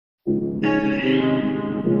Push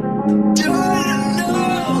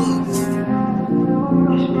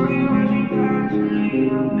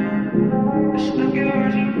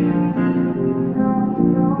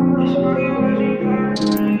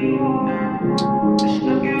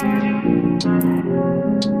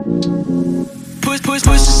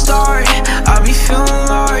the start, I be feeling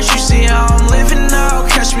large. You see how I'm living now,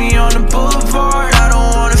 catch me on the boulevard. I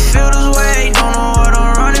don't wanna feel this way, don't know what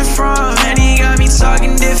I'm running from. And he got me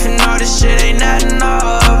talking different, all this shit ain't adding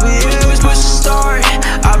up. Push the start,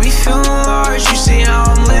 I be feeling large. You see how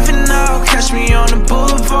I'm living now, catch me on the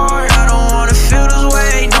boulevard. I don't wanna feel this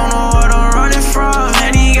way, don't know what I'm running from.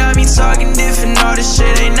 And he got me talking different, all this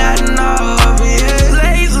shit ain't adding up.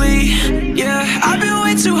 Lately, yeah, I've been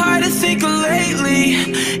way too high to think of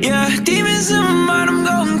lately. Yeah, demons in my mind, I'm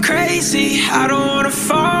going crazy. I don't wanna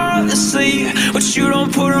fall asleep. What you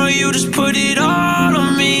don't put on you, just put it all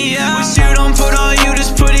on me. Yeah. What you don't put on you,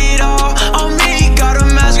 just put it all on me. Got a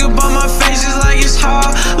mask up on my face, it's like it's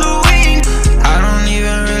Halloween. I don't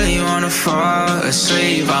even really wanna fall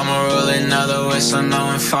asleep. I'ma roll another whistle, no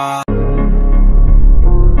one fall.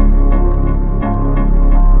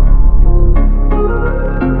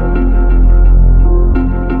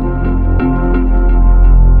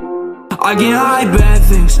 I can hide bad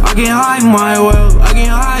things, I can hide my wealth, I can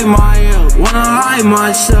hide my health. Wanna hide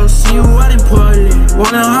myself, see you wedding party.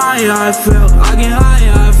 Wanna hide how I felt, I can hide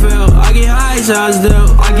how I felt, I can hide how I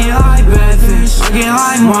dealt. I can hide bad things, I can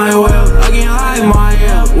hide my wealth, I can hide my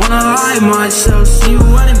health. Wanna hide myself, see you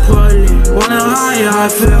wedding party. Wanna hide how I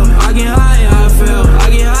felt, I can hide how I felt, I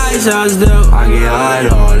can hide how I dealt. I can hide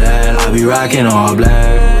all that, I be rocking all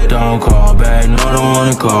black. Don't call back, no, don't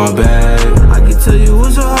wanna call back. I can tell you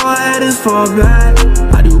what's so hard, it's fall back.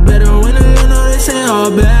 I do better when I know this ain't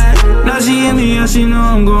all bad. Now she hit me and she know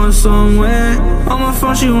I'm going somewhere. On my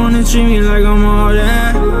phone she wanna treat me like I'm all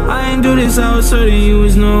that. I ain't do this, I was certain you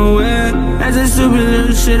was nowhere. That's a stupid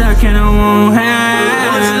little shit I can't, I won't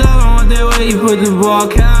have. Want your love, I want that way you put the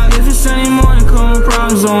ball out. If it's Sunday morning, cold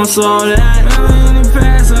problems, don't solve that. Remember in the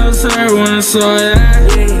past, I was hurt when I saw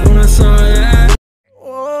that. When I saw that.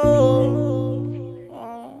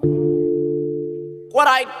 What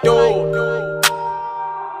I do?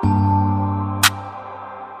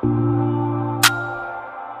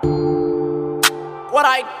 What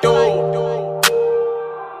I do?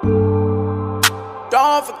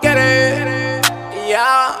 Don't forget it.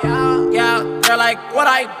 Yeah, yeah. They're like, what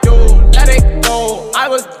I do? Let it go. I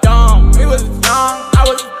was dumb. We was young. I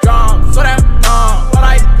was drunk. So damn dumb. What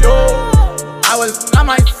I do? I was not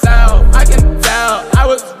myself. I can tell. I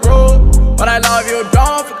was rude, but I love you.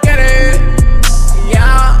 Don't forget it.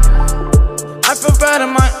 Yeah, I feel bad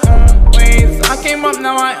in my own ways. I came up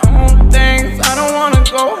now my own things. I don't wanna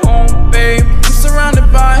go home, babe. I'm surrounded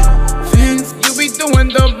by things. You be doing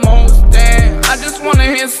the most, damn. I just wanna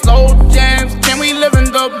hear slow jams. Can we live in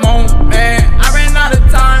the moment? I ran out of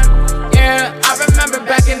time. Yeah, I remember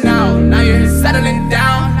backing out. Now you're settling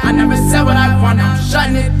down. I never said what I want. I'm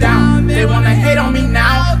shutting it down. They wanna hate on me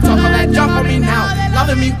now. Talk all that junk on me now.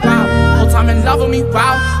 Loving me, wow. Whole time in love with me,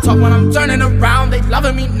 wow. Talk when I'm turning around. They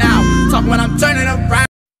loving me now. Talk when I'm turning around.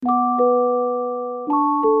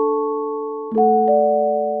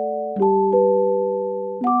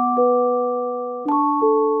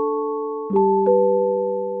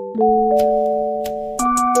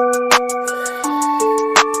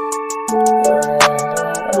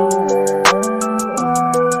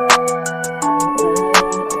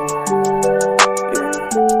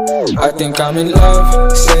 I think I'm in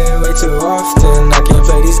love, say it way too often. I can't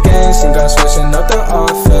play these games, think I'm switching up the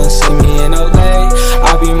offense. See me in LA,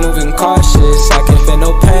 I be moving cautious. I can't feel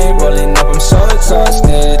no pain, rolling up, I'm so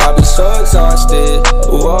exhausted. I be so exhausted,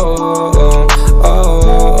 whoa,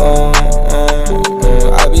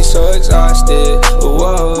 I be so exhausted,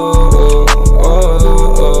 whoa,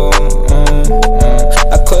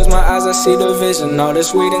 I close my eyes, I see the vision. All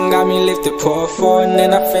this weed and got me lifted, pour four and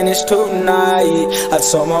then I finish tonight. I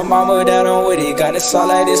told my mama that I'm with it, got it all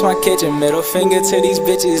like this my kitchen. Middle finger to these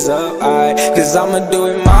bitches up, cause I'ma do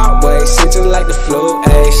it my way, shit just like the flu,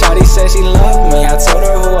 ayy. Shawty said she love me, I told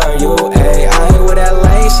her who are you, ayy. I ain't with that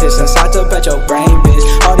lame shit since I took at your brain, bitch.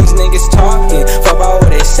 All these niggas talking, fuck about what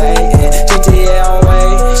they saying. GTA I'm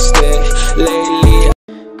wasted lately.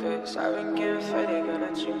 Cause I've been getting faded, got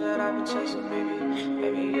that you that I've been chasing, baby.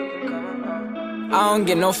 Maybe you can come up. I don't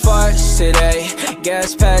get no fuss today.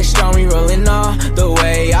 Gas pack strong, we rolling all the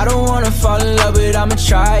way. I don't wanna fall in love, but I'ma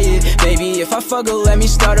try it. Baby, if I fuck her, let me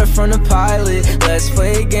start her from the pilot. Let's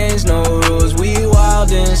play games, no rules, we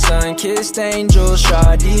wildin'. Sun-kissed angels,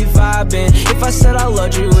 shawty vibin'. If I said I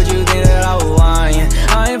loved you, would you think that I was lying?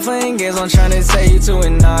 I ain't playing games, I'm tryna take you to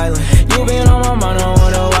an island. You been on my mind, I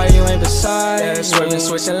wonder why you ain't beside me. Swerving,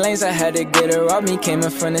 switching lanes, I had to get her off me. Came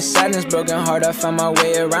in from the sadness, broken heart, I found my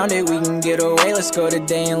way around it. We can get away, let's go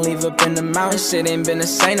today and leave up in the mountains. Shit ain't been the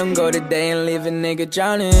same, don't go today and leave a nigga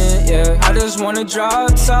drowning, yeah. I just wanna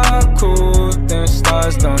drop top, cool. Them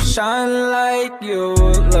stars don't shine like you.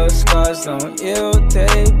 Love scars don't yield,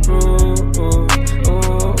 they bruise.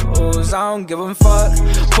 I don't give a fuck.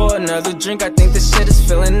 Pour another drink, I think this shit is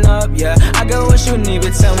filling up, yeah. I got what you need,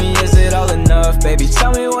 but tell me, is it all enough, baby?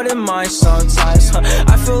 Tell me what it might sometimes,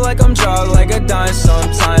 I feel like I'm drugged like a dime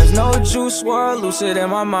sometimes. No juice, world lucid in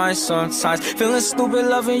my mind sometimes. Feeling stupid,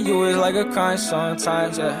 loving you is like a crime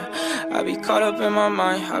sometimes, yeah. I be caught up in my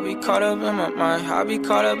mind, I be caught up in my mind, I be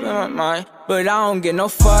caught up in my mind. But I don't get no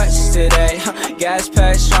fucks today. Gas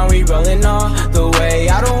pack strong, we rollin' all the way.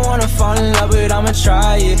 I don't wanna fall in love, but I'ma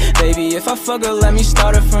try it. Baby, if I fuck her, let me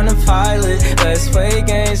start her from the pilot. Let's play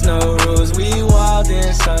games, no rules, we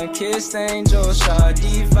wildin'. Sun-kissed angels,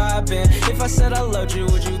 shawty vibin'. If I said I loved you,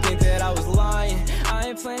 would you think that I was lying? I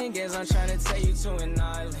ain't playing games, I'm tryna take you to an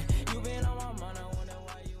island.